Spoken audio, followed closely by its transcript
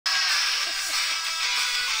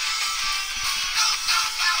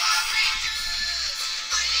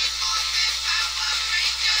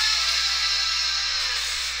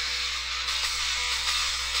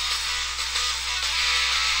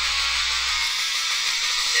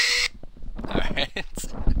Alright.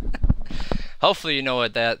 Hopefully you know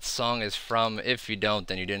what that song is from. If you don't,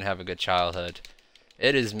 then you didn't have a good childhood.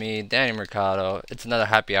 It is me, Danny Mercado. It's another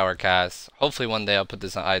happy hour cast. Hopefully one day I'll put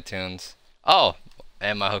this on iTunes. Oh,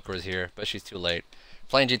 and my hooker was here, but she's too late.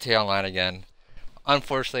 Playing GTA Online again.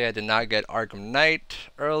 Unfortunately, I did not get Arkham Knight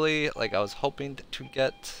early like I was hoping to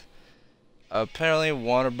get. Apparently,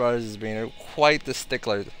 Warner Bros. Is being quite the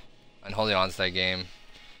stickler on holding on to that game.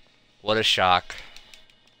 What a shock.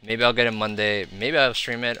 Maybe I'll get it Monday, maybe I'll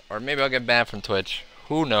stream it, or maybe I'll get banned from Twitch.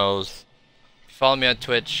 Who knows? Follow me on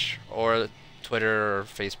Twitch or Twitter or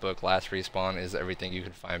Facebook. Last Respawn is everything you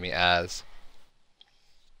can find me as.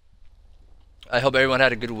 I hope everyone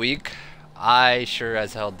had a good week. I sure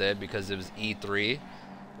as hell did because it was E3.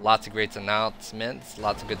 Lots of great announcements,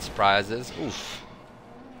 lots of good surprises. Oof.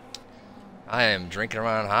 I am drinking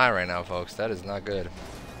around high right now, folks. That is not good.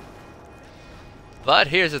 But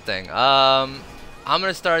here's the thing. I'm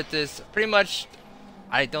gonna start this pretty much.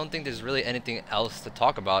 I don't think there's really anything else to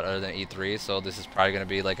talk about other than E3, so this is probably gonna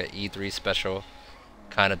be like an E3 special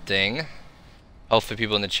kind of thing. Hopefully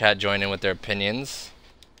people in the chat join in with their opinions.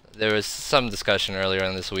 There was some discussion earlier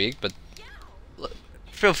in this week, but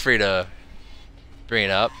feel free to bring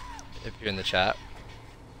it up if you're in the chat.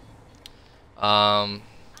 I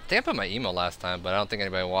think I put my email last time, but I don't think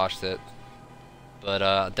anybody watched it.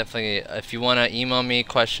 But definitely, if you want to email me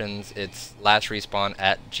questions, it's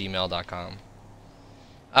lastrespawn@gmail.com.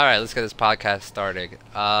 Alright, let's get this podcast started.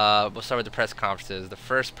 We'll start with the press conferences. The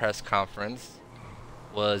first press conference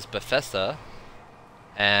was Bethesda,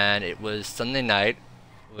 and it was Sunday night,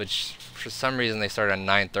 which for some reason they started at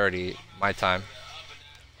 9:30 my time.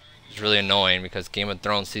 It was really annoying because Game of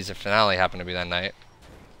Thrones season finale happened to be that night.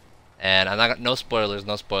 And I'm not, no spoilers,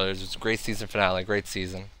 no spoilers. It's a great season finale, great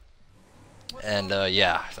season. And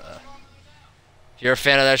yeah, if you're a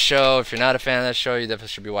fan of that show, if you're not a fan of that show, you definitely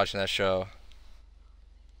should be watching that show.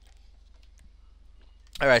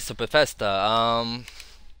 Alright, so Bethesda,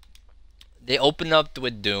 they opened up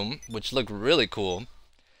with Doom, which looked really cool.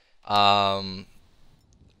 I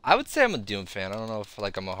would say I'm a Doom fan. I don't know if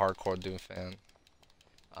like I'm a hardcore Doom fan.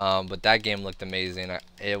 But that game looked amazing.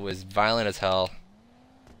 It was violent as hell.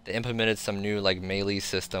 They implemented some new like melee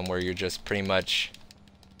system where you're just pretty much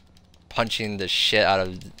punching the shit out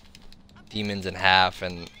of demons in half,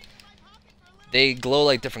 and they glow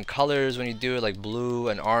like different colors when you do it, like blue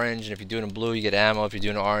and orange, and if you do it in blue you get ammo, if you do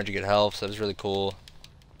it in orange you get health, so it was really cool.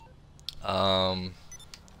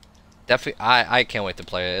 Definitely I can't wait to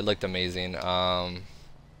play it. It looked amazing.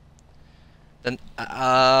 Then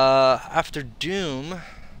after Doom, I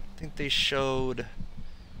think they showed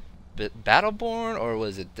Battleborn, or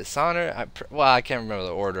was it Dishonored? Well, I can't remember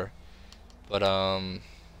the order, but I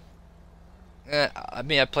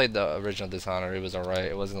mean, I played the original Dishonored. It was alright.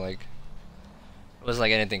 It wasn't like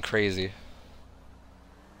anything crazy.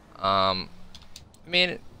 I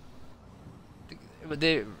mean,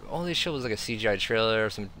 they only showed was like a CGI trailer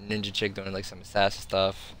of some ninja chick doing like some assassin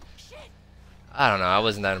stuff. I don't know. I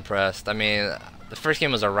wasn't that impressed. I mean, the first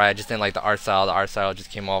game was alright. I just didn't like the art style. The art style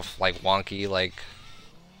just came off like wonky, like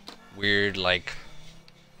weird, like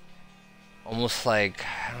almost like,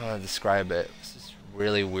 I don't know how to describe it. It's just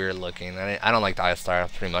really weird looking. I don't like the art style.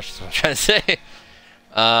 Pretty much is what I'm trying to say.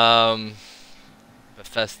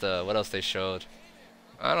 Bethesda. What else they showed?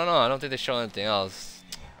 I don't know. I don't think they showed anything else.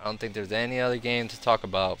 I don't think there's any other game to talk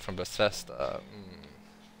about from Bethesda.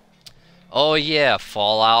 Oh yeah,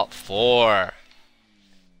 Fallout 4.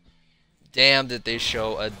 Damn, did they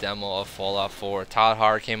show a demo of Fallout 4. Todd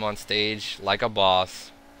Howard came on stage like a boss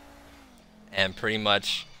and pretty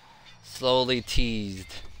much slowly teased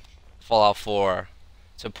Fallout 4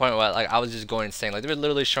 to a point where like I was just going insane. Like they were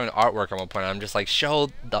literally showing artwork at one point. I'm just like, show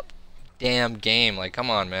the damn game. Like, come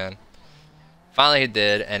on, man. Finally he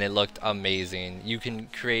did, and it looked amazing. You can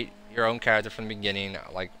create your own character from the beginning,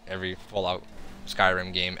 like every Fallout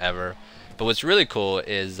Skyrim game ever. But what's really cool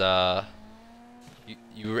is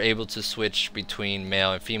you were able to switch between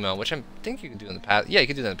male and female, which I think you could do in the past. Yeah, you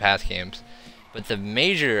could do that in the past games. But the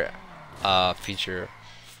major feature,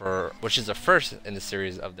 for which is the first in the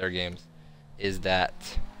series of their games, is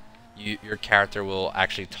that your character will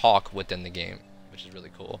actually talk within the game, which is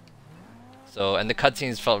really cool. So, and the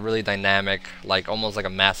cutscenes felt really dynamic, like almost like a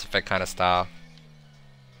Mass Effect kind of style.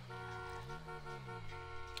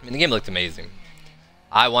 I mean, the game looked amazing.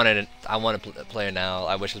 I want to play it now.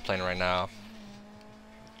 I wish I was playing it right now.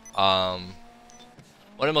 One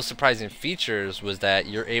of the most surprising features was that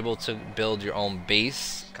you're able to build your own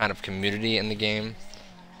base kind of community in the game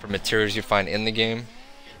for materials you find in the game.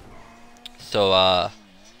 So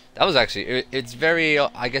that was actually, it's very,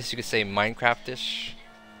 I guess you could say Minecraft-ish.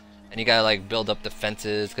 and you gotta like build up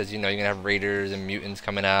defenses because you know you're gonna have raiders and mutants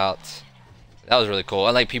coming out. That was really cool.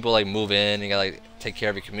 I like people like move in and you gotta like take care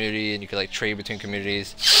of your community and you could like trade between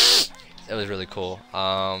communities. It was really cool. You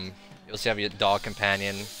also have your dog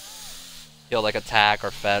companion. He'll like attack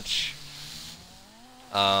or fetch.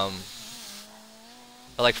 He'll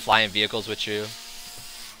like fly in vehicles with you.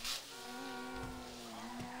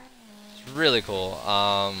 It's really cool.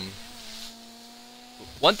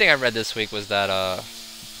 One thing I read this week was that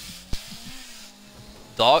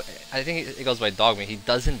dog. I think it goes by Dogmeat. He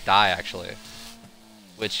doesn't die actually.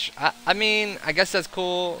 Which, I mean, I guess that's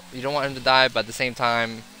cool. You don't want him to die, but at the same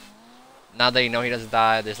time, now that you know he doesn't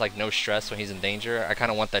die, there's like no stress when he's in danger. I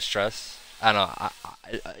kind of want that stress. I don't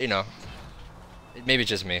know. You know, maybe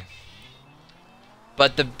just me.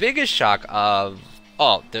 But the biggest shock of...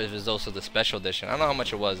 Oh, there was also the special edition. I don't know how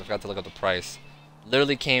much it was. I forgot to look up the price.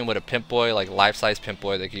 Literally came with a Pip-Boy, like life-size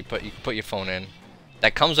Pip-Boy that you can put your phone in.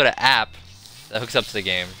 That comes with an app that hooks up to the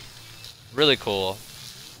game. Really cool.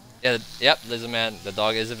 Yeah, yep, Lizardman, the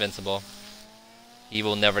dog is invincible. He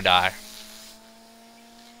will never die.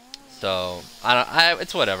 So,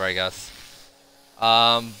 it's whatever, I guess.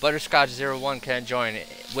 Butterscotch01 can join.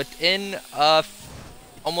 Within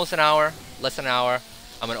almost an hour, less than an hour,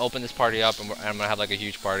 I'm going to open this party up and I'm going to have like a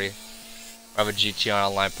huge party. I have a GT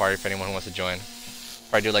online party for anyone who wants to join.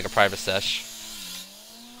 Probably do like a private sesh.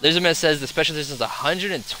 Lizardman says the special edition is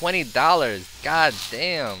 $120. God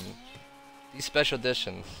damn. These special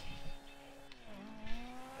editions.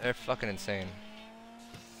 They're fucking insane.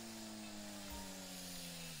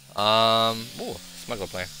 Ooh, smuggler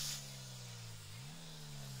plane.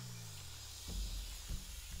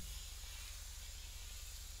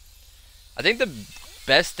 I think the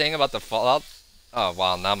best thing about the Fallout... Oh,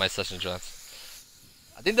 wow, now my session joins.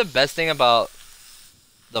 I think the best thing about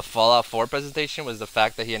the Fallout 4 presentation was the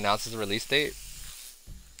fact that he announces the release date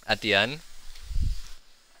at the end.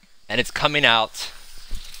 And it's coming out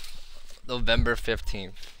November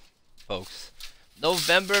 15th, folks.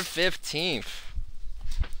 November 15th.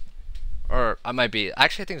 Or I might be.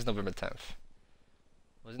 Actually, I think it's November 10th.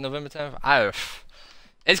 Was it November 10th?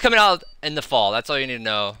 It's coming out in the fall. That's all you need to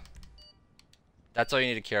know. That's all you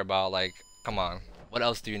need to care about. Like, come on. What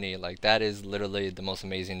else do you need? Like, that is literally the most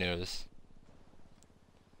amazing news.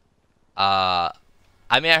 I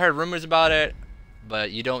mean, I heard rumors about it,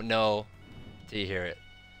 but you don't know till you hear it.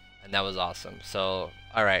 And that was awesome. So,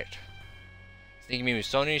 alright. Sneaky Mimi,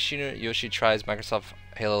 Sony Yoshi tries Microsoft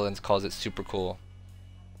HoloLens, calls it super cool.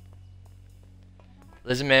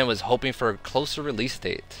 Lizardman was hoping for a closer release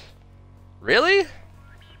date. Really?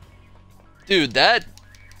 Dude, that...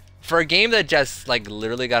 For a game that just, like,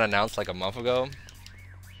 literally got announced, like, a month ago,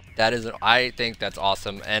 that is... I think that's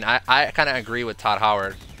awesome. And I kind of agree with Todd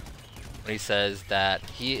Howard when he says that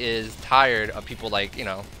he is tired of people, like, you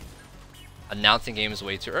know, announcing games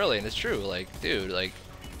way too early. And it's true. Like, dude, like...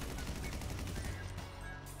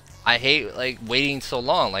 I hate, like, waiting so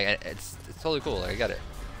long. Like, it's totally cool. Like, I get it.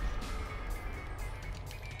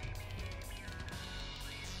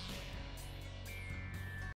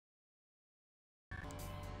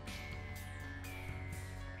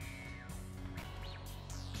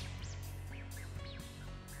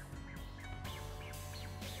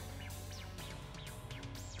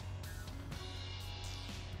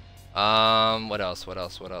 What else?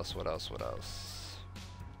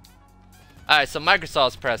 Alright, so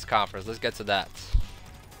Microsoft's press conference. Let's get to that.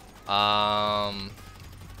 My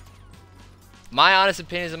honest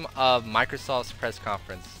opinion of Microsoft's press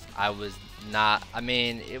conference. I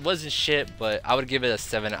mean, it wasn't shit, but I would give it a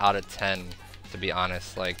 7 out of 10, to be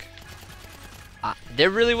honest. Like, there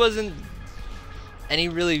really wasn't any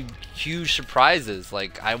really huge surprises.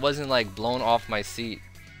 Like, I wasn't, like, blown off my seat.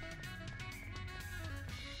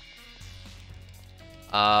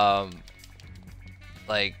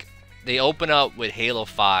 Like, they open up with Halo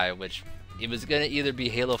 5, which it was gonna either be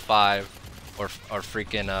Halo 5 or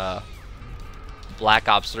freaking Black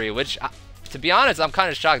Ops 3, which to be honest, I'm kind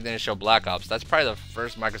of shocked they didn't show Black Ops. That's probably the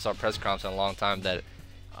first Microsoft press conference in a long time that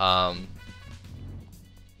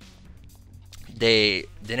they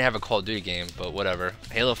didn't have a Call of Duty game, but whatever.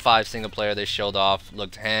 Halo 5 single player they showed off,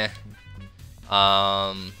 looked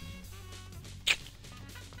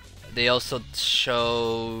They also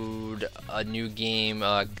showed a new game,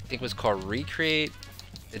 I think it was called Recreate.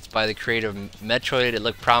 It's by the creator of Metroid. It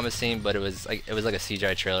looked promising, but it was like a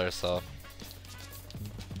CGI trailer, so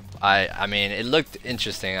I mean, it looked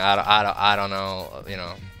interesting. I don't know, you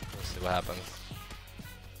know. We'll see what happens.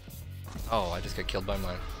 Oh, I just got killed by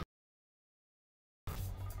mine.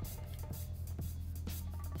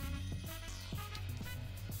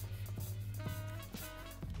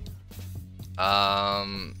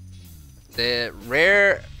 The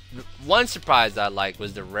rare, one surprise that I liked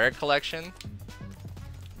was the rare collection.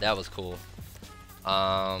 That was cool.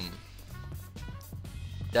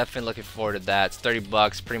 Definitely looking forward to that. It's 30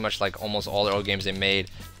 bucks, pretty much like almost all the old games they made.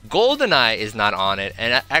 GoldenEye is not on it,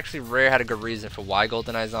 and actually Rare had a good reason for why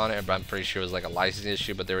GoldenEye's on it, but I'm pretty sure it was like a licensing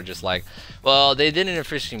issue, but they were just like, well, they didn't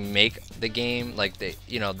officially make the game, like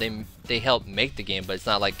they helped make the game, but it's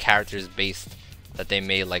not like characters based that they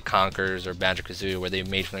made like Conkers or Banjo-Kazooie where they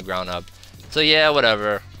made from the ground up. So yeah,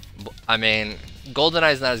 whatever. I mean,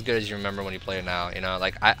 GoldenEye is not as good as you remember when you play it now, you know,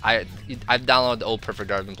 like I've downloaded the old Perfect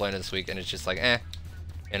Dark, I've been playing it this week, and it's just like,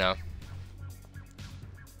 you know.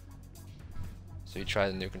 So you try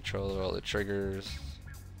the new controller, all the triggers.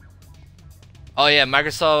 Oh yeah,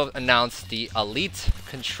 Microsoft announced the Elite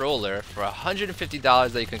controller for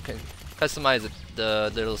 $150 that you can customize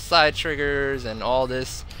the little side triggers and all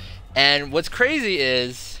this. And what's crazy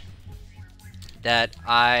is that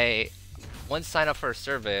I once signed up for a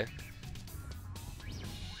survey.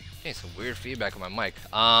 Getting some weird feedback on my mic.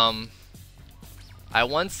 I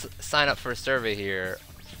once signed up for a survey here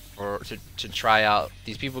to try out.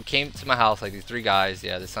 These people came to my house, like these 3 guys.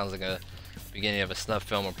 Yeah, this sounds like a beginning of a snuff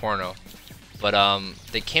film or porno. But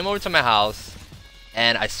they came over to my house,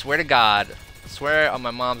 and I swear to God, swear on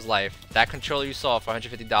my mom's life, that controller you saw for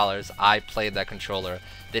 $150, I played that controller.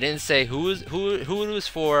 They didn't say who it was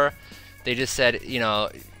for. They just said, you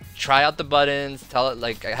know, try out the buttons, tell it,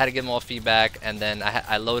 like I had to give them all feedback, and then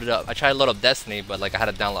I loaded up. I tried to load up Destiny, but like I had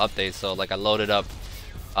to download updates, so like I loaded up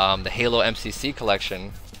the Halo MCC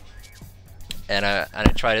collection. And I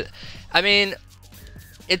tried it. I mean,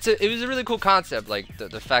 it was a really cool concept. Like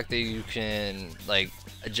the fact that you can like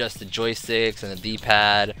adjust the joysticks and the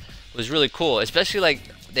D-pad was really cool. Especially like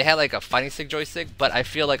they had like a fighting stick joystick, but I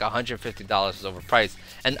feel like $150 was overpriced.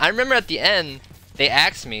 And I remember at the end they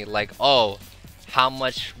asked me like, "Oh, how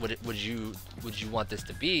much would you want this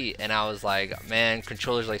to be?" And I was like, "Man,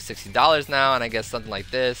 controller's like $60 now, and I guess something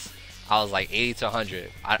like this." I was like 80 to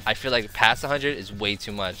 100. I feel like past 100 is way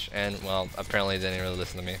too much, and well, apparently they didn't really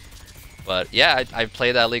listen to me. But yeah, I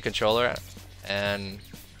played that Elite controller, and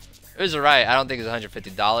it was alright. I don't think it's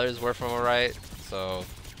 $150 worth of alright. So,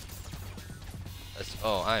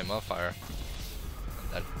 oh, I am on fire.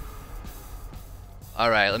 All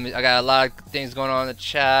right, I got a lot of things going on in the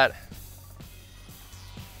chat.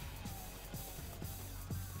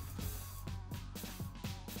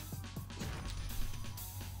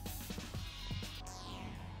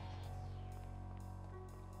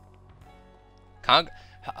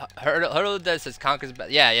 Hurdle Dead says Conker's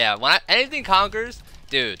best. Yeah. When anything Conkers,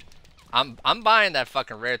 dude, I'm buying that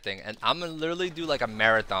fucking rare thing, and I'm gonna literally do like a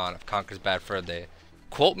marathon of Conker's Bad Fur Day.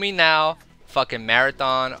 Quote me now, fucking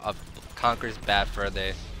marathon of Conker's Bad Fur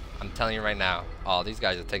Day. I'm telling you right now. Oh, these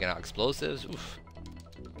guys are taking out explosives. Oof.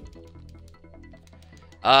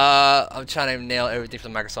 I'm trying to nail everything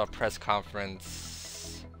from the Microsoft press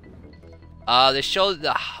conference. They showed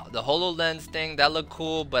the HoloLens thing. That looked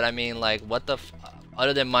cool, but I mean, like, what the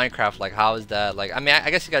other than Minecraft, like, how is that? Like, I mean, I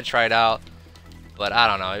guess you gotta try it out, but I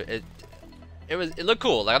don't know. It looked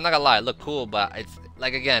cool. Like, I'm not gonna lie, it looked cool, but it's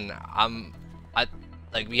like, again,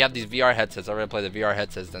 like, we have these VR headsets. I already play the VR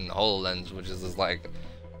headsets and the HoloLens, which is just like,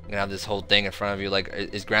 you're gonna have this whole thing in front of you. Like,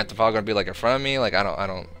 is Grand Theft Auto gonna be like in front of me? Like, I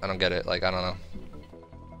don't get it. Like, I don't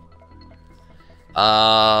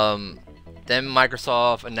know. Then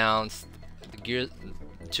Microsoft announced the Gears,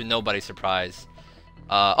 to nobody's surprise.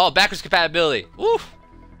 Oh, backwards compatibility. Woo!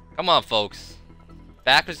 Come on, folks.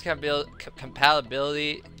 Backwards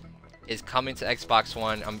compatibility is coming to Xbox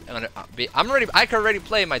One. I can already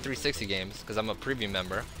play my 360 games because I'm a preview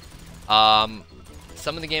member. Some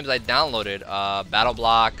of the games I downloaded, Battle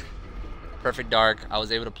Block, Perfect Dark, I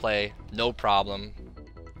was able to play no problem.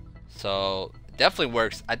 So definitely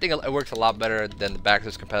works. I think it works a lot better than the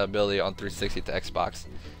backwards compatibility on 360 to Xbox.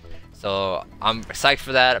 So I'm psyched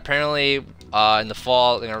for that. Apparently, in the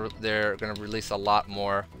fall, they're gonna release a lot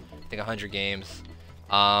more. I think 100 games.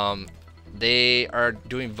 They are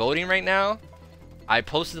doing voting right now. I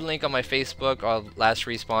posted the link on my Facebook of Last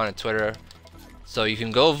Respawn and Twitter, so you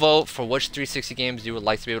can go vote for which 360 games you would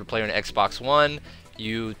like to be able to play on an Xbox One.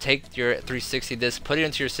 You take your 360 disc, put it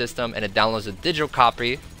into your system, and it downloads a digital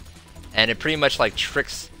copy, and it pretty much like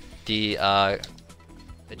tricks the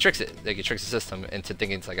it tricks the system into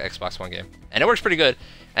thinking it's like an Xbox One game, and it works pretty good.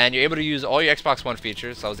 And you're able to use all your Xbox One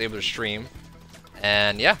features. So I was able to stream,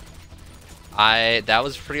 and yeah, that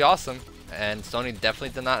was pretty awesome. And Sony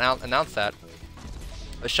definitely did not announce that.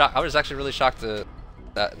 I was actually really shocked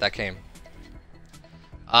that came.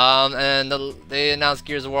 And they announced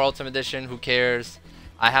Gears of War Ultimate Edition. Who cares?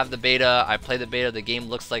 I have the beta. I played the beta. The game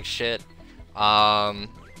looks like shit.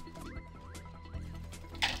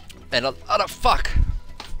 And oh the fuck!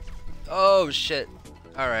 Oh shit!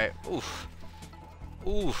 All right. Oof.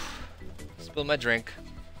 Oof. Spilled my drink.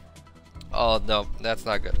 Oh no, that's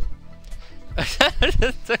not good.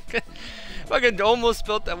 Fucking almost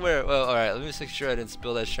spilled that. Where? Well, all right. Let me make sure I didn't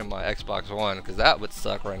spill that shit on my Xbox One, because that would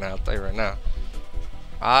suck right now. I'll tell you right now.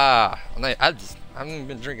 Ah, I haven't even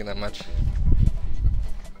been drinking that much.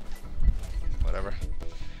 Whatever.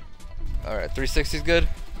 All right, 360 is good.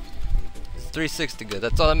 It's 360 good.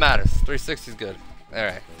 That's all that matters. 360 is good. All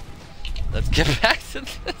right. Let's get back to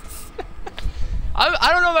this.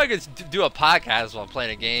 I don't know if I could do a podcast while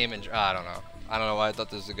playing a game, and I don't know. I don't know why I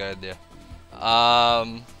thought this was a good idea.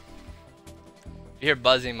 If you hear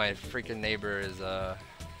buzzing, my freaking neighbor is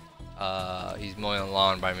he's mowing the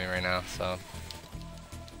lawn by me right now, so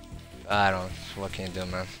I don't. What can you do,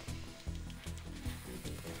 man?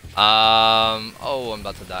 Oh, I'm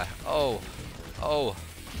about to die. Oh,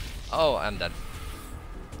 I'm dead.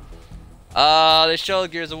 They show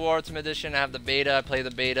Gears of War Ultimate Edition. I have the beta. I play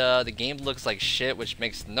the beta. The game looks like shit, which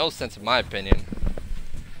makes no sense in my opinion.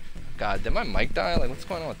 God, did my mic die? Like, what's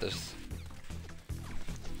going on with this?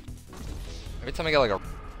 Every time I get like a...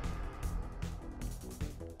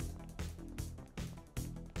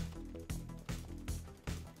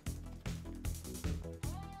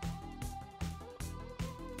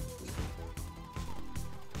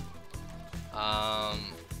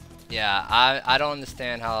 Yeah, I don't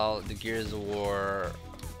understand how the Gears of War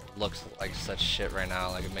looks like such shit right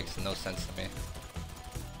now. Like, it makes no sense to me.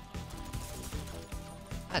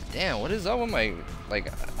 God damn, what is up with my, like,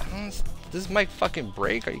 I don't, does this mic fucking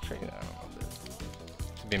break? Are you crazy? I don't know, dude.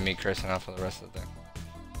 It's be me cursing out for the rest of the thing.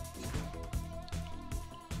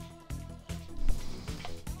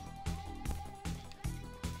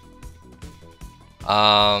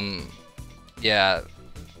 Yeah,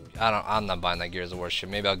 I'm not buying that Gears of War shit.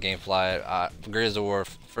 Maybe I'll GameFly it. Gears of War,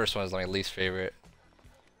 first one is my least favorite.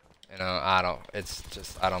 You know,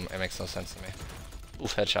 it makes no sense to me.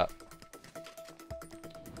 Oof, headshot.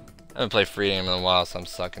 I haven't played free game in a while, so I'm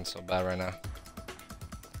sucking so bad right now.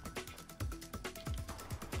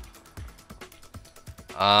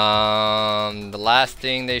 The last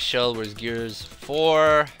thing they showed was Gears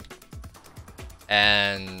 4,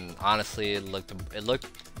 and honestly, it looked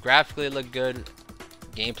graphically it looked good.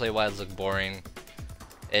 Gameplay wise, looked boring.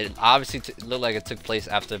 It obviously looked like it took place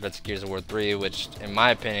after events of Gears of War 3, which, in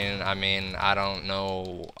my opinion, I mean, I don't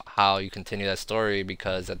know how you continue that story,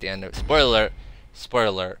 because at the end of spoiler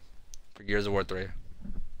alert for Gears of War 3.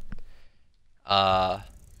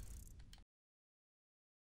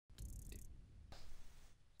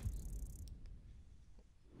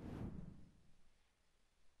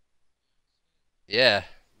 Yeah.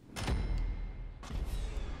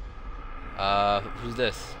 Who's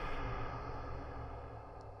this?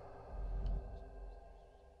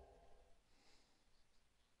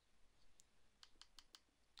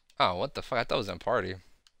 Oh, what the fuck? I thought it was in party.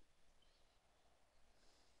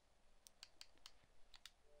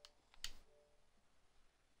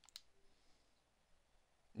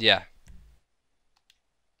 Yeah.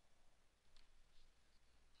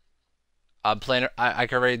 I'm playing. I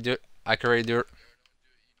can already do. I can already do it.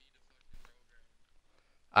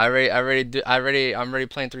 I'm already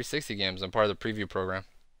playing 360 games. I'm part of the preview program.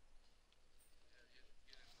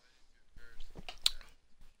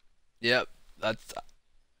 Yep. That's.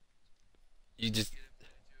 You just.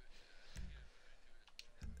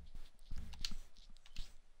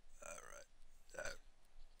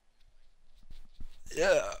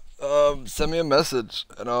 Yeah. Send me a message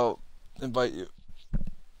and I'll invite you.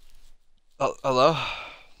 Oh, hello?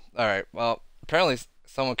 Alright, well, apparently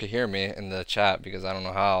someone could hear me in the chat, because I don't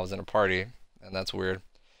know how. I was in a party, and that's weird.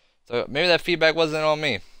 So maybe that feedback wasn't on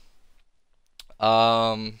me.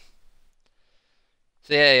 So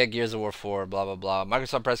yeah, Gears of War 4, blah blah blah.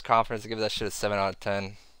 Microsoft press conference, I give that shit a 7 out of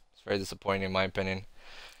 10. It's very disappointing in my opinion.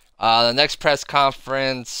 The next press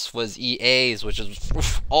conference was EA's, which is,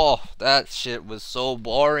 oh, that shit was so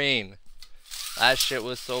boring. That shit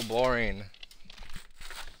was so boring.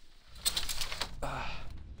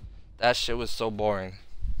 That shit was so boring.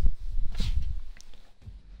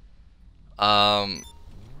 That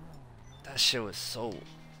shit was so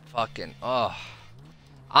fucking, oh.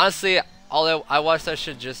 Honestly, I watched that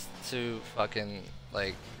shit just to fucking,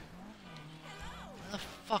 like, what the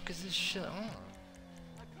fuck is this shit on?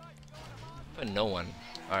 But no one.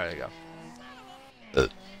 Alright, there you go.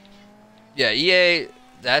 Yeah, EA,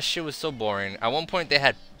 that shit was so boring. At one point they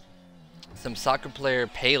had some soccer player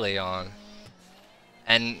Pele on.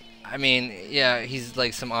 And, I mean, yeah, he's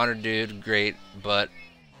like some honored dude, great, but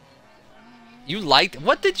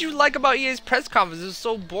what did you like about EA's press conference? It was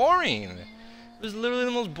so boring. It was literally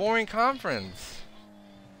the most boring conference.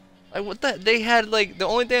 Like what the? They had like the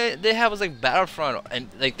only thing they had was like Battlefront and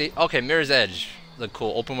like Mirror's Edge look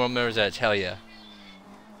cool. Open world Mirror's Edge, hell yeah.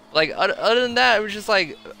 Like other than that, it was just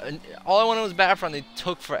like all I wanted was Battlefront. They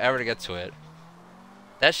took forever to get to it.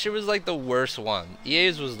 That shit was like the worst one.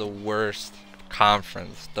 EA's was the worst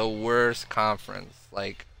conference. The worst conference.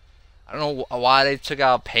 Like I don't know why they took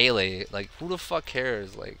out Pele. Like who the fuck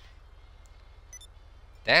cares? Like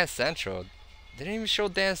Dance Central. They didn't even show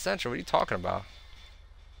Dance Central. What are you talking about?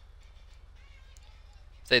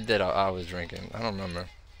 If they did, I was drinking. I don't remember.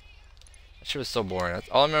 That shit was so boring.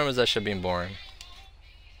 All I remember is that shit being boring.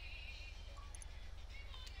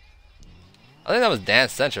 I think that was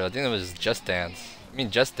Dance Central. I think that was Just Dance. I mean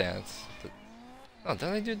Just Dance. Oh,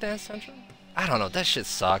 didn't they do Dance Central? I don't know. That shit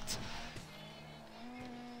sucked.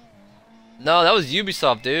 No, that was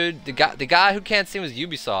Ubisoft, dude. The guy who can't sing was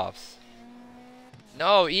Ubisoft's.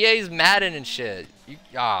 No, EA's Madden and shit.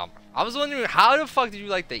 I was wondering how the fuck did you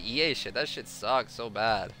like the EA shit? That shit sucks so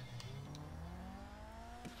bad.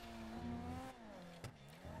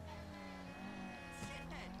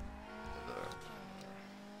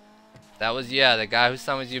 That was the guy who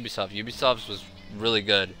signed was Ubisoft. Ubisoft's was really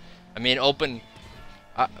good. I mean, open.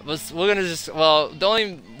 The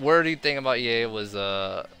only wordy thing about EA was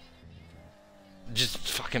just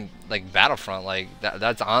fucking like Battlefront. Like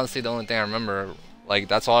that's honestly the only thing I remember. Like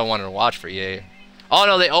that's all I wanted to watch for EA. Oh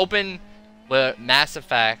no, they opened with Mass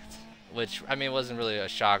Effect, which I mean wasn't really a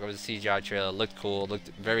shock. It was a CGI trailer. It looked cool. It looked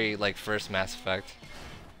very like first Mass Effect.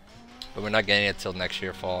 But we're not getting it till next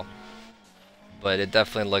year fall. But it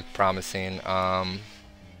definitely looked promising. Let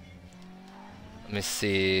me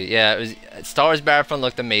see. Yeah, it was Star Wars Battlefront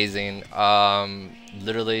looked amazing.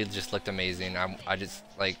 Literally just looked amazing. I just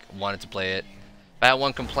like wanted to play it. I had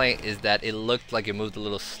one complaint is that it looked like it moved a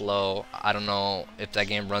little slow. I don't know if that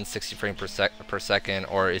game runs 60 frames per second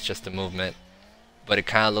or it's just the movement. But it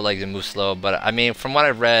kind of looked like it moved slow. But I mean, from what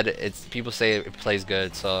I've read, people say it plays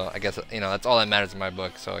good. So I guess that's all that matters in my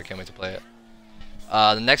book. So I can't wait to play it.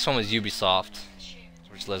 The next one was Ubisoft,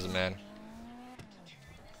 which listen, man.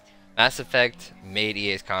 Mass Effect made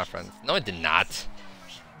EA's conference. No, it did not.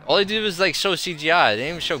 All they did was like show CGI. They didn't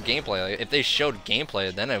even show gameplay. Like, if they showed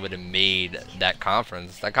gameplay, then it would have made that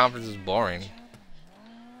conference. That conference is boring.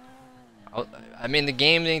 I mean, the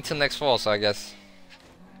game ain't till next fall, so I guess.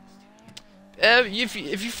 If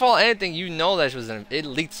you follow anything, you know that it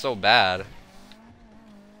leaked so bad.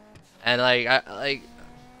 And I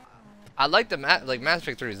like Mass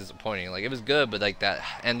Effect 3 is disappointing. Like it was good, but like that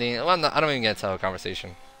ending. Well, I don't even get to have a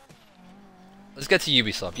conversation. Let's get to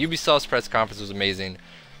Ubisoft. Ubisoft's press conference was amazing.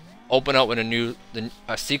 Open up with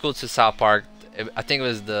a sequel to South Park. I think it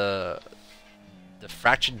was the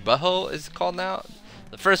Fractured Butthole is it called now.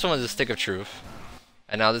 The first one was the Stick of Truth,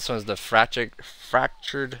 and now this one's the Fractured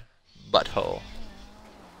Butthole.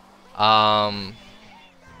 And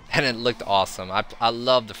it looked awesome. I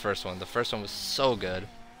love the first one. The first one was so good.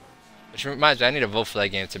 Which reminds me, I need to vote for that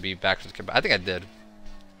game to be backwards compatible. I think I did.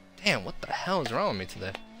 Damn, what the hell is wrong with me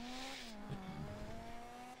today?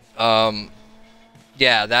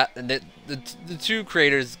 Yeah, the two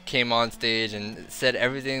creators came on stage and said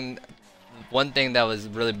everything. One thing that was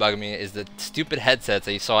really bugging me is the stupid headsets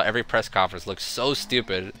that you saw at every press conference look so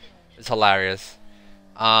stupid. It's hilarious.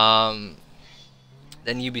 Then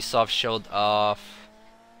Ubisoft showed off.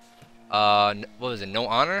 What was it? No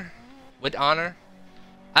Honor? With Honor?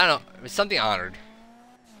 I don't know. It was something Honored.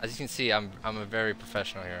 As you can see, I'm a very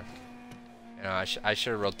professional here. You know, I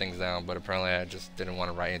should have wrote things down, but apparently I just didn't want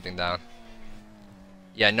to write anything down.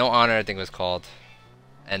 Yeah, No Honor I think it was called,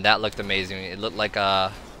 and that looked amazing. It looked like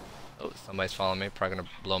oh, somebody's following me, probably gonna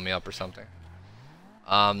blow me up or something.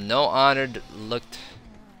 No Honored looked.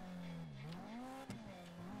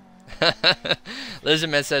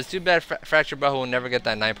 Lizardman says, "Too bad Fractured Butthole will never get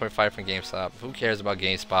that 9.5 from GameStop. Who cares about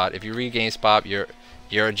GameSpot? If you read GameSpot,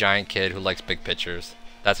 you're a giant kid who likes big pictures.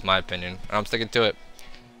 That's my opinion, and I'm sticking to it.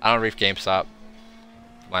 I don't read GameStop.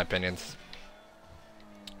 My opinions.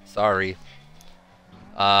 Sorry.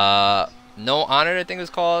 No Honor I think it was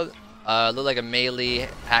called. Looked like a melee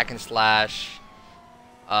hack and slash.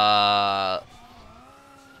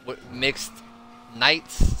 Mixed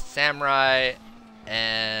knights, samurai,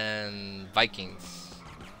 and Vikings.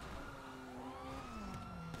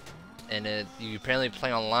 And you apparently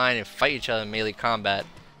play online and fight each other in melee combat.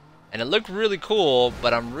 And it looked really cool,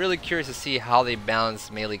 but I'm really curious to see how they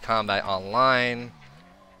balance melee combat online.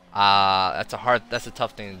 That's a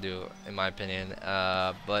tough thing to do, in my opinion.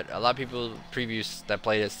 But a lot of people previews that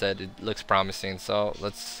played it said it looks promising. So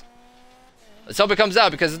let's Let's hope it comes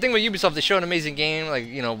out, because the thing with Ubisoft, they show an amazing game, like,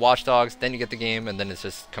 you know, Watch Dogs, then you get the game, and then it's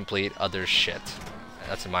just complete other shit.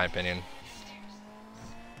 That's in my opinion.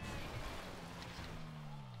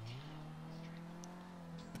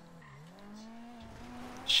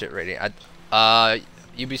 Shit rating.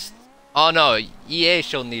 Ubisoft. Oh no, EA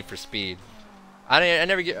showed Need for Speed. I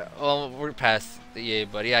never get. Well, we're past the EA,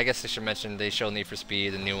 but yeah, I guess I should mention they showed Need for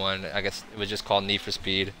Speed, the new one. I guess it was just called Need for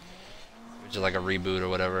Speed, which is like a reboot or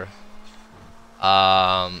whatever.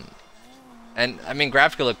 And I mean,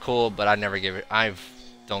 graphically look cool, but I never give it. I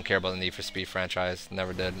don't care about the Need for Speed franchise.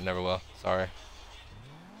 Never did, never will. Sorry.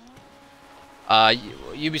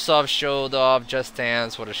 Ubisoft showed off Just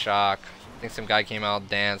Dance. What a shock! I think some guy came out,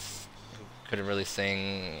 dance, couldn't really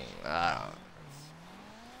sing. That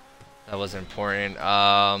wasn't important.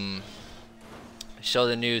 Show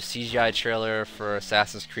the new CGI trailer for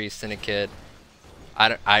Assassin's Creed Syndicate.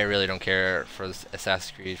 I really don't care for the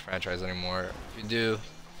Assassin's Creed franchise anymore. If you do,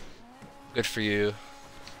 good for you.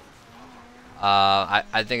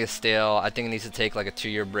 I think it's stale. I think it needs to take like a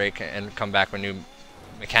 2-year break and come back with new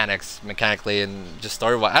mechanically and just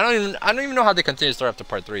story-wise. I don't even know how they continue to story after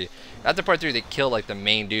part 3. After part 3, they kill like the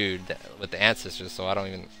main dude with the ancestors. So I don't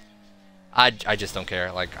even. I just don't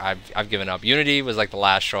care. Like I've given up. Unity was like the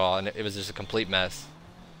last straw, and it was just a complete mess.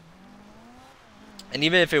 And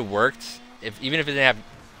even if it worked, even if it didn't have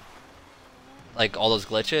like all those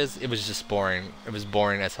glitches, it was just boring. It was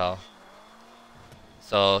boring as hell.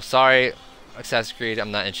 So sorry, Assassin's Creed,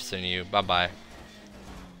 I'm not interested in you. Bye bye.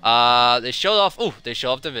 They showed off. Oh, they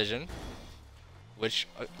showed off Division, which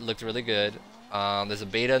looked really good. There's a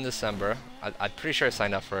beta in December. I'm pretty sure I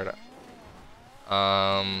signed up for it.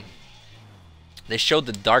 They showed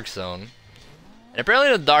the Dark Zone, and apparently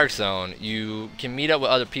in the Dark Zone you can meet up with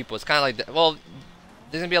other people. It's kind of like well,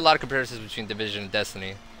 there's gonna be a lot of comparisons between Division and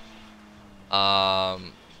Destiny.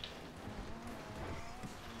 Lizman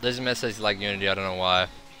says he like Unity. I don't know why.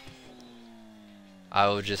 I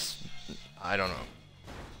don't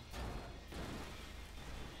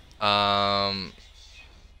know.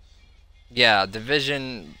 Yeah,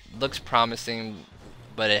 Division looks promising,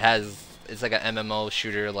 but it's like an MMO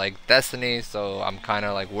shooter like Destiny, so I'm kind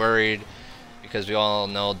of like worried because we all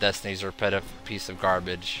know Destiny's a repetitive piece of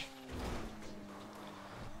garbage.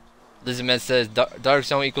 Lizman says Dark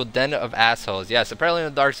Zone equal den of assholes. Yes, apparently in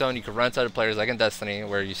the Dark Zone you can run into other players like in Destiny,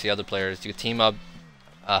 where you see other players. You can team up,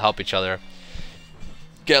 help each other,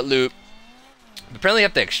 get loot. Apparently you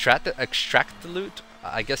have to extract the loot.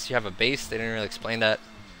 I guess you have a base. They didn't really explain that.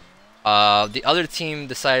 The other team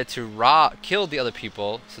decided to kill the other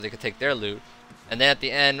people so they could take their loot, and then at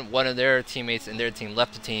the end one of their teammates in their team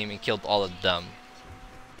left the team and killed all of them.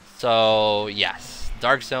 So yes,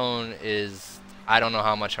 Dark Zone is. I don't know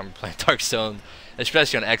how much I'm playing Dark Zone,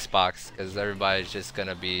 especially on Xbox, because everybody's just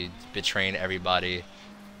gonna be betraying everybody,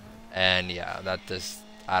 and yeah,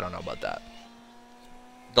 I don't know about that.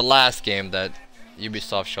 The last game that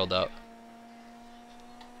Ubisoft showed up,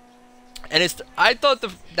 and I thought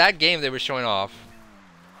that game they were showing off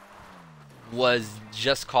was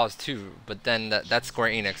Just Cause 2, but then that's Square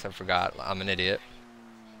Enix. I forgot. I'm an idiot.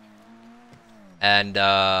 And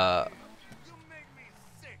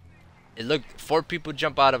it looked 4 people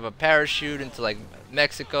jump out of a parachute into like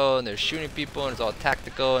Mexico, and they're shooting people, and it's all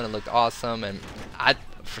tactical, and it looked awesome. And I,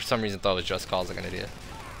 for some reason, thought it was Just Cause, like an idiot.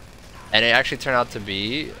 And it actually turned out to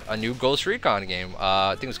be a new Ghost Recon game.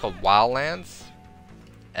 I think it was called Wildlands.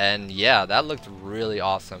 And yeah, that looked really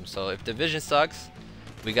awesome. So if Division sucks,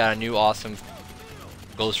 we got a new awesome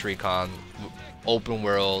Ghost Recon, open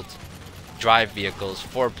world, drive vehicles,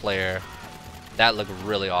 4-player. That looked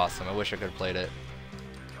really awesome. I wish I could have played it.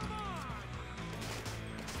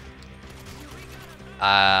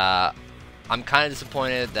 I'm kind of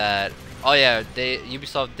disappointed that. Oh yeah,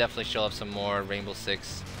 Ubisoft definitely showed off some more Rainbow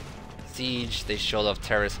Six Siege. They showed off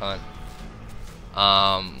Terrorist Hunt,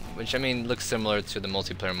 which I mean looks similar to the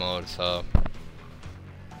multiplayer mode. So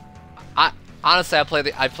honestly, I played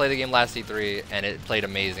the game last E3 and it played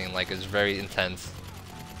amazing. Like, it's very intense.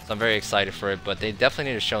 So I'm very excited for it. But they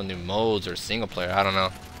definitely need to show new modes or single player. I don't know.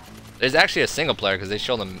 There's actually a single player because they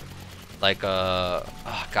showed them like oh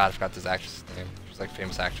god, I forgot this actress' name. She's like a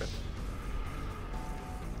famous actress.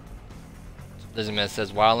 Lizman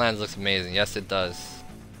says Wildlands looks amazing. Yes, it does.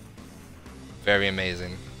 Very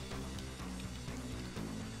amazing.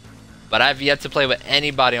 But I've yet to play with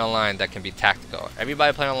anybody online that can be tactical.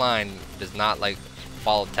 Everybody playing online does not like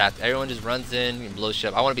follow tactics. Everyone just runs in and blows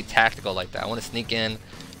shit up. I want to be tactical like that. I want to sneak in,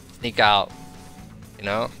 sneak out. You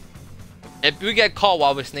know? If we get caught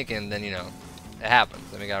while we're sneaking, then you know, it happens.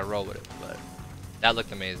 Then we gotta roll with it. But that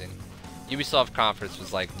looked amazing. Ubisoft conference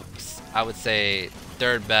was like, I would say,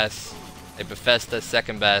 3rd best, like Bethesda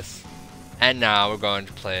second best, and now we're going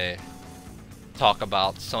to talk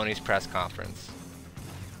about Sony's press conference.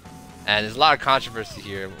 And there's a lot of controversy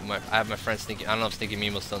here. I have my friend Sneaky. I don't know if Sneaky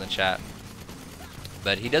Memo's still in the chat,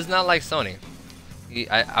 but he does not like Sony.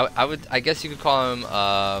 I guess you could call him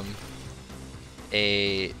I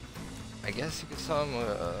guess you could call him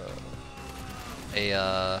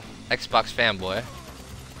a Xbox fanboy.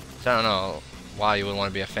 So I don't know why you would want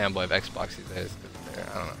to be a fanboy of Xbox these days.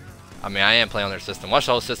 I don't know. I mean, I am playing on their system. Watch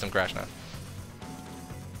the whole system crash now.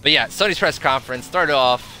 But yeah, Sony's press conference started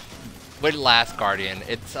off with Last Guardian.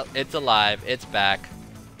 It's alive. It's back.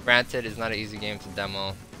 Granted, it's not an easy game to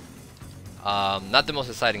demo. Not the most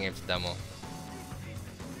exciting game to demo.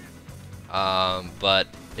 But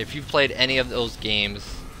if you've played any of those games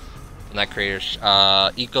from that creator,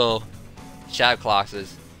 Ico, Shadow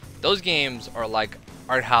Colossus, those games are like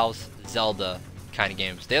art house Zelda kind of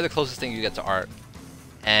games. They're the closest thing you get to art.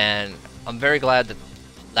 And I'm very glad that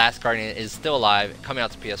Last Guardian is still alive, coming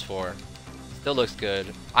out to PS4. Still looks good.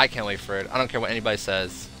 I can't wait for it. I don't care what anybody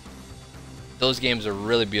says. Those games are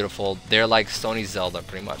really beautiful. They're like Sony's Zelda,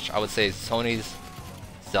 pretty much. I would say Sony's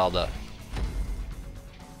Zelda.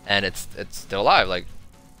 And it's still alive, like,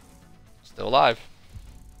 still alive.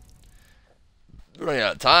 We're running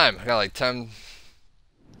out of time. I got like 10.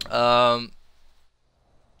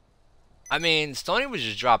 I mean, Sony was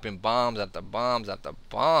just dropping bombs after bombs after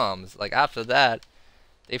bombs. Like, after that,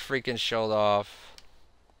 they freaking showed off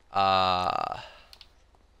the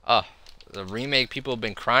remake people have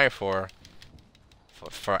been crying for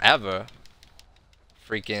forever.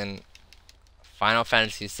 Freaking Final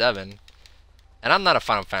Fantasy VII. And I'm not a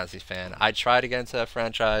Final Fantasy fan. I tried to get into that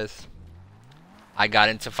franchise. I got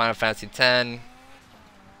into Final Fantasy X,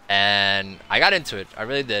 and I got into it. I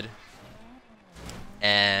really did.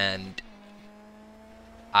 And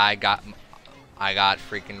I got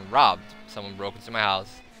freaking robbed. Someone broke into my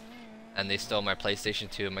house, and they stole my PlayStation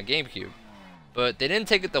 2 and my GameCube. But they didn't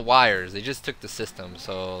take the wires. They just took the system.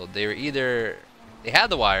 So they were either they had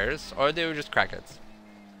the wires or they were just crackheads.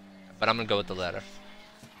 But I'm gonna go with the latter.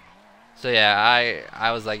 So yeah,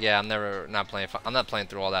 I was like, yeah, I'm not playing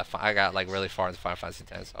through all that. I got like really far into Final Fantasy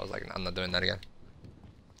X, so I was like, I'm not doing that again.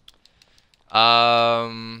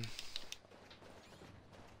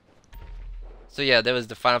 So yeah, there was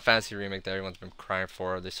the Final Fantasy remake that everyone's been crying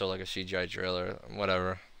for. They showed like a CGI trailer,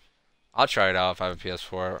 whatever. I'll try it out if I have a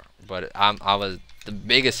PS4. But I was the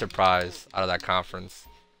biggest surprise out of that conference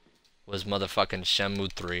was motherfucking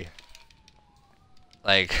Shenmue 3.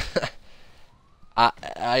 Like.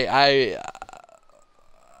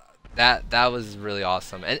 That was really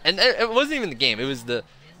awesome, and it wasn't even the game. It was to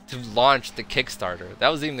launch the Kickstarter. That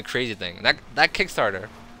was even the crazy thing. That Kickstarter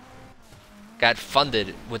got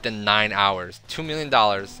funded within 9 hours, $2 million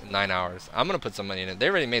in 9 hours. I'm gonna put some money in it. They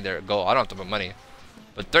already made their goal. I don't have to put money,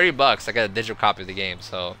 but $30, I got a digital copy of the game.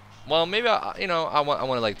 So, well, maybe I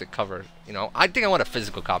want like the cover. I think I want a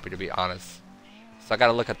physical copy, to be honest. So I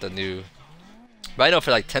gotta look at the new. But I know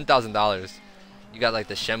for like $10,000. You got like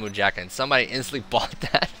the Shenmue jacket, and somebody instantly bought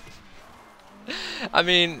that. I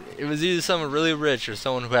mean, it was either someone really rich or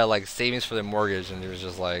someone who had like savings for their mortgage, and it was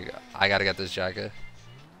just like, I gotta get this jacket.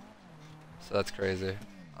 So that's crazy.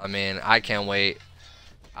 I mean, I can't wait.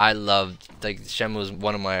 I loved, like, Shenmue was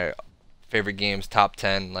one of my favorite games, top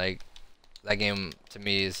 10. Like, that game to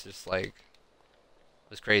me is just like, it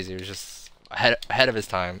was crazy. It was just ahead of its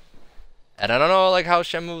time. And I don't know like how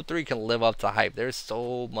Shenmue 3 can live up to hype. There's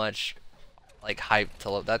so much like hype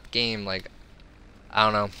to that game. Like, I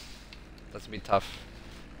don't know, that's gonna be tough.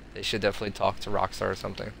 They should definitely talk to Rockstar or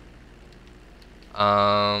something.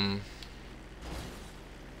 Let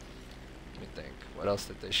me think, what else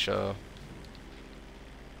did they show?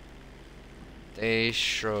 They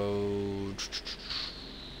showed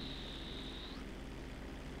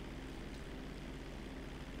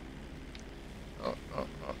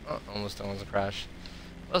almost a crash.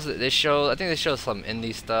 What else did they show? I think they showed some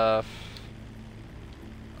indie stuff.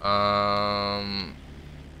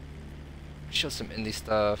 Showed some indie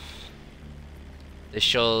stuff. They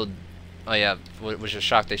showed, oh yeah, which was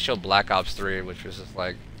shocked. They showed Black Ops 3, which was just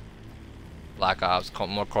like Black Ops,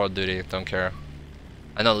 more Call of Duty. Don't care.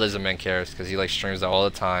 I know Lizardman cares because he like streams that all the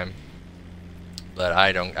time, but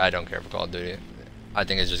I don't care for Call of Duty. I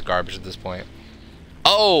think it's just garbage at this point.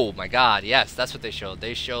 Oh my God, yes, that's what they showed.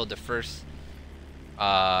 They showed the first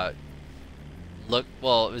look.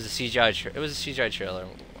 Well, it was a CGI trailer.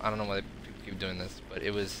 I don't know why people keep doing this, but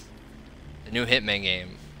it was the new Hitman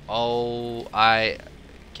game. Oh, I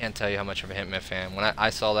can't tell you how much of a Hitman fan. When I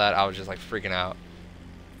saw that, I was just like freaking out.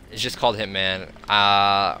 It's just called Hitman.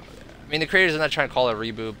 I mean, the creators are not trying to call it a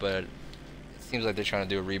reboot, but it seems like they're trying to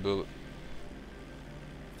do a reboot.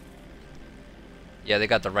 Yeah, they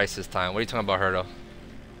got the rights this time. What are you talking about, Hurdo?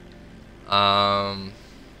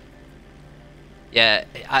 Yeah,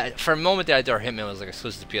 for a moment there I thought Hitman was like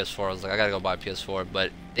exclusive to PS4. I was like, I gotta go buy PS4,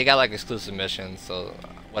 but they got like exclusive missions, so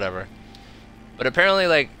whatever. But apparently,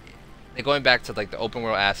 like, they're going back to like the open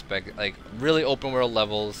world aspect, like really open world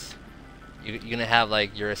levels. You're gonna have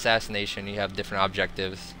like your assassination. You have different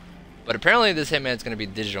objectives. But apparently, this Hitman is gonna be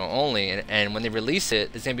digital only, and when they release it,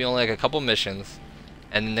 it's gonna be only like a couple missions,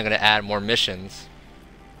 and then they're gonna add more missions.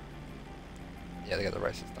 Yeah, they got the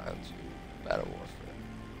rights this time to Battle Warfare.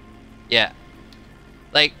 Yeah,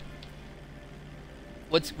 like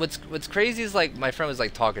what's crazy is like my friend was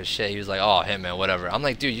like talking shit. He was like, "Oh, Hitman, whatever." I'm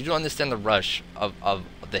like, "Dude, you don't understand the rush of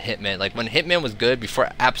the Hitman. Like when Hitman was good before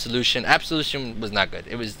Absolution. Absolution was not good.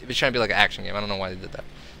 It was trying to be like an action game. I don't know why they did that.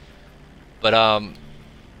 But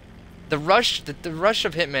the rush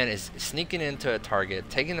of Hitman is sneaking into a target,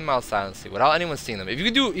 taking them out silently without anyone seeing them.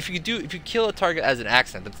 If you kill a target as an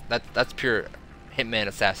accident, that's pure Hitman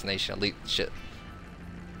assassination, elite shit.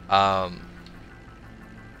 And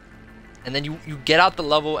then you get out the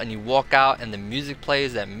level and you walk out and the music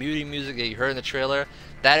plays, that moody music that you heard in the trailer.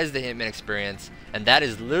 That is the Hitman experience, and that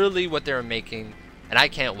is literally what they were making, and I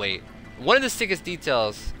can't wait. One of the sickest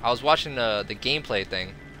details, I was watching the gameplay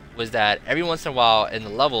thing, was that every once in a while in the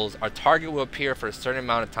levels, our target will appear for a certain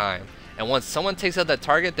amount of time, and once someone takes out that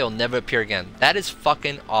target, they'll never appear again. That is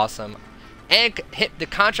fucking awesome. And hit the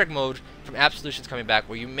contract mode from Absolution is coming back,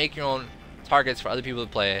 where you make your own targets for other people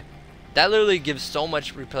to play. That literally gives so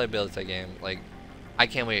much replayability to that game. Like, I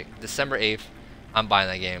can't wait. December 8th, I'm buying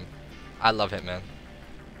that game. I love Hitman.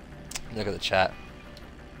 Look at the chat.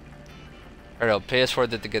 I don't know, PS4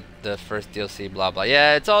 did to get the first DLC, blah blah.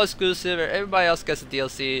 Yeah, it's all exclusive. Everybody else gets a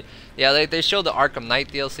DLC. Yeah, they showed the Arkham Knight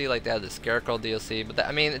DLC, like they had the Scarecrow DLC. But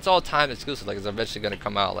I mean, it's all time exclusive. Like it's eventually gonna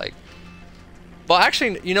come out. Like, well,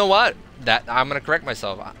 actually, you know what? That I'm gonna correct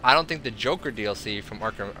myself. I don't think the Joker DLC from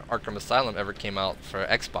Arkham Asylum ever came out for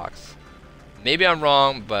Xbox. Maybe I'm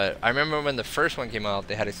wrong, but I remember when the first one came out,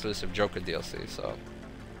 they had exclusive Joker DLC. So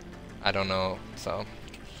I don't know. So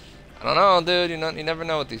I don't know, dude. You never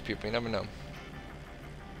know with these people. You never know.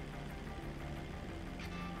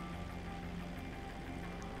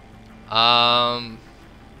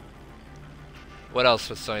 What else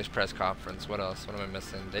was Sony's press conference? What else? What am I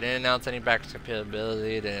missing? They didn't announce any backwards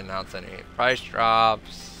compatibility. They didn't announce any price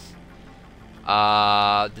drops.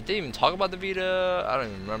 Did they even talk about the Vita? I don't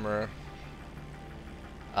even remember.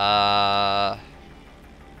 I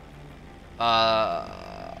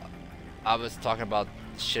was talking about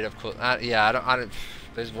shit of cool. Yeah, I don't.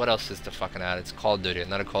 There's what else is to fucking add? It's Call of Duty,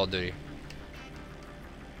 not a Call of Duty.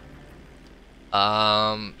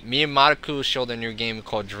 Me and Maraku showed a new game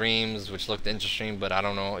called Dreams, which looked interesting, but I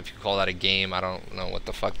don't know if you call that a game. I don't know what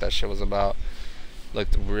the fuck that shit was about.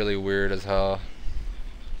 Looked really weird as hell.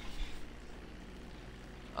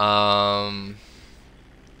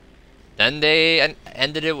 Then they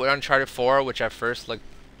ended it with Uncharted 4, which at first looked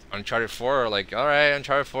Uncharted 4, like, alright,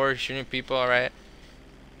 Uncharted 4, shooting people, alright.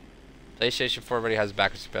 PlayStation 4 already has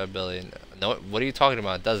backwards compatibility. No, what are you talking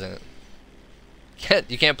about? It doesn't.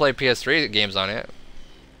 You can't play PS3 games on it.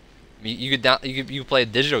 You could play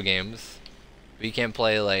digital games, but you can't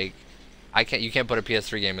play like you can't put a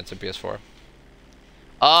PS3 game into PS4.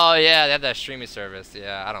 Oh yeah, they have that streaming service.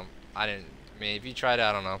 Yeah, I mean, if you tried it,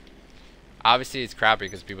 I don't know. Obviously it's crappy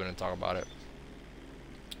because people didn't talk about it.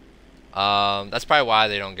 That's probably why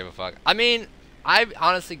they don't give a fuck. I mean, I've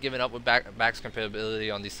honestly given up with backwards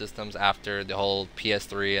compatibility on these systems after the whole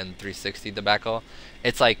PS3 and 360 debacle.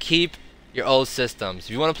 It's like, keep your old systems.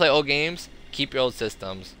 If you want to play old games, keep your old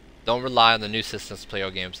systems. Don't rely on the new systems to play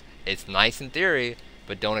old games. It's nice in theory,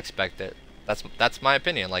 but don't expect it. That's my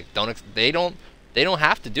opinion. Like, they don't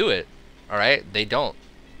have to do it. All right, they don't.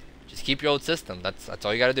 Just keep your old system. That's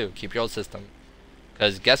all you gotta do. Keep your old system.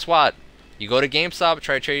 Cause guess what? You go to GameStop,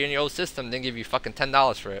 try to trade in your old system, then give you fucking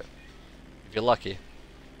 $10 for it. If you're lucky.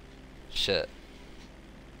 Shit.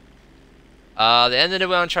 They ended it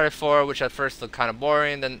with Uncharted 4, which at first looked kind of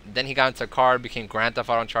boring. Then he got into a car, became Grand Theft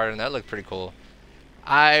Auto Uncharted, and that looked pretty cool.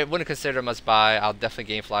 I wouldn't consider it a must-buy. I'll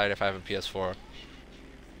definitely GameFly it if I have a PS4.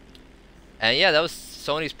 And yeah, that was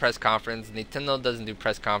Sony's press conference. Nintendo doesn't do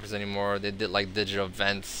press conference anymore. They did like digital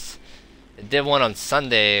events. They did one on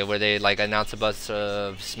Sunday where they like announced a bunch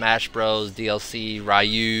of Smash Bros. DLC,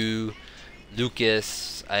 Ryu,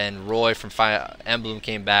 Lucas, and Roy from Fire Emblem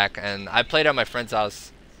came back, and I played at my friend's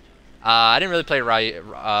house. I didn't really play Ryu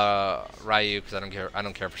because I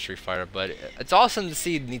don't care for Street Fighter, but it's awesome to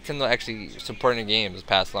see Nintendo actually supporting games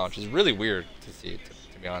past launch. It's really weird to see,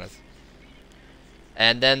 to be honest.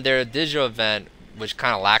 And then their digital event, which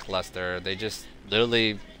kind of lackluster. They just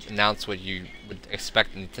literally announce what you would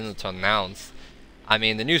expect Nintendo to announce. I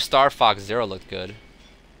mean, the new Star Fox Zero looked good.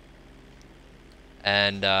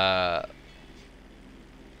 And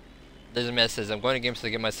Lizardman says, I'm going to games to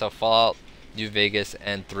get myself Fallout, New Vegas,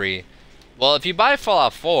 and 3. Well, if you buy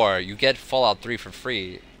Fallout 4, you get Fallout 3 for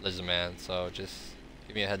free, Lizardman. So just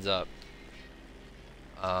give me a heads up.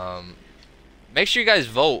 Make sure you guys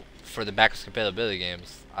vote for the backwards compatibility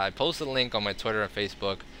games. I posted a link on my Twitter and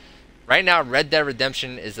Facebook. Right now, Red Dead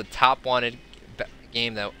Redemption is the top wanted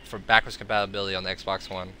game that for backwards compatibility on the Xbox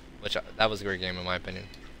One, which that was a great game in my opinion.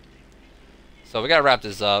 So we gotta wrap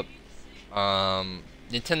this up.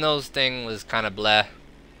 Nintendo's thing was kind of bleh.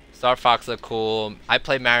 Star Fox looked cool. I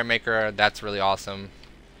played Mario Maker. That's really awesome.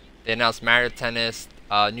 They announced Mario Tennis,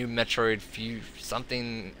 new Metroid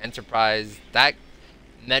something Enterprise. That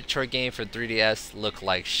Metroid game for 3DS looked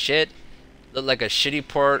like shit. Looked like a shitty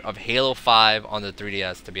port of Halo 5 on the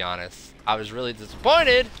 3DS, to be honest. I was really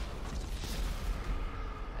disappointed.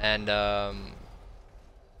 And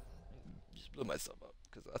just blew myself up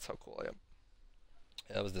because that's how cool I am.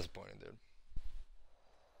 Yeah, that was disappointing, dude.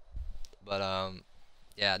 But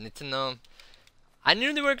yeah, Nintendo. I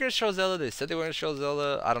knew they weren't gonna show Zelda. They said they were gonna show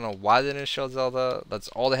Zelda. I don't know why they didn't show Zelda. That's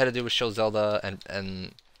all they had to do was show Zelda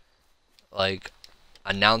and like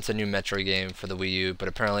announce a new Metroid game for the Wii U. But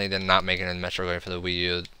apparently they're not making a Metroid game for the Wii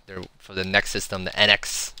U. They're for the next system, the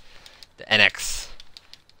NX. The NX.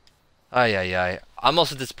 Ay. I'm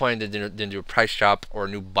also disappointed they didn't do a price drop or a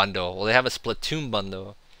new bundle. Well, they have a Splatoon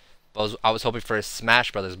bundle, but I was hoping for a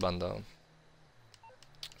Smash Brothers bundle.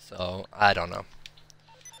 So I don't know.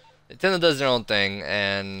 Nintendo does their own thing,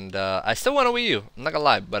 and I still want a Wii U. I'm not gonna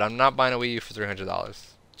lie, but I'm not buying a Wii U for $300.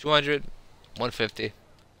 $200, $150,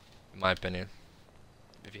 in my opinion.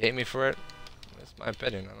 If you hate me for it, it's my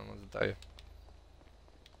opinion. I don't know what to tell you.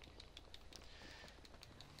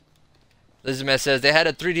 Lizardman says they had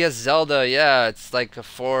a 3DS Zelda. Yeah, it's like a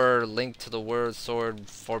 4 Link to the World Sword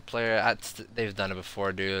 4-player. They've done it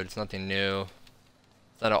before, dude. It's nothing new.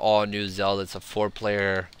 It's not an all-new Zelda. It's a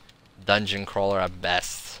 4-player dungeon crawler at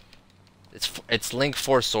best. It's Link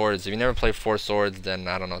 4 Swords. If you never played 4 Swords, then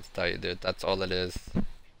I don't know what to tell you, dude. That's all it is.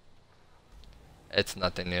 It's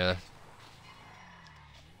nothing new.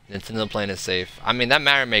 Nintendo playing it safe. I mean, that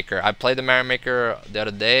Mario Maker. I played the Mario Maker the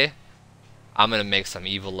other day. I'm gonna make some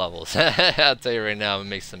evil levels. I'll tell you right now, I'm gonna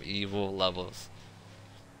make some evil levels.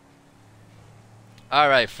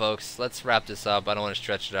 Alright, folks, let's wrap this up. I don't want to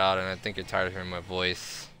stretch it out, and I think you're tired of hearing my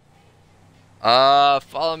voice.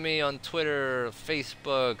 Follow me on Twitter,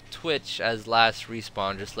 Facebook, Twitch as Last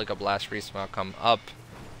Respawn. Just look up Last Respawn, I'll come up.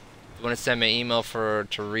 If you want to send me an email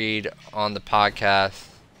to read on the podcast,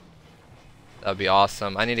 that'd be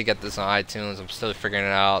awesome. I need to get this on iTunes. I'm still figuring it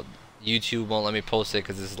out. YouTube won't let me post it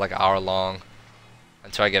because this is like an hour long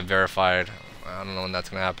until I get verified. I don't know when that's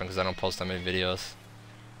gonna happen because I don't post that many videos.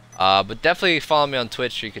 But definitely follow me on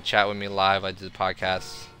Twitch so you can chat with me live. I do the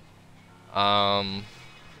podcast.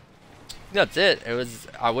 That's it.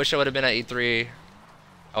 I wish I would have been at E3.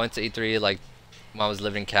 I went to E3 like when I was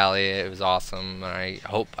living in Cali. It was awesome. And I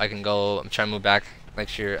hope I can go. I'm trying to move back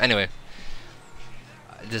next year. Anyway,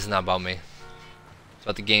 this is not about me. It's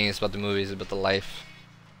about the games, it's about the movies, it's about the life.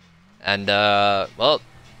 And well,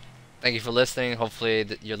 thank you for listening.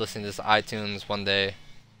 Hopefully you're listening to this on iTunes one day.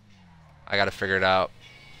 I gotta figure it out,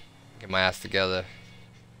 get my ass together.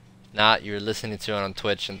 If not, you're listening to it on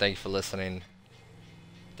Twitch, and thank you for listening.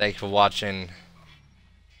 Thank you for watching,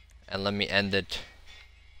 and let me end it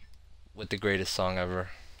with the greatest song ever.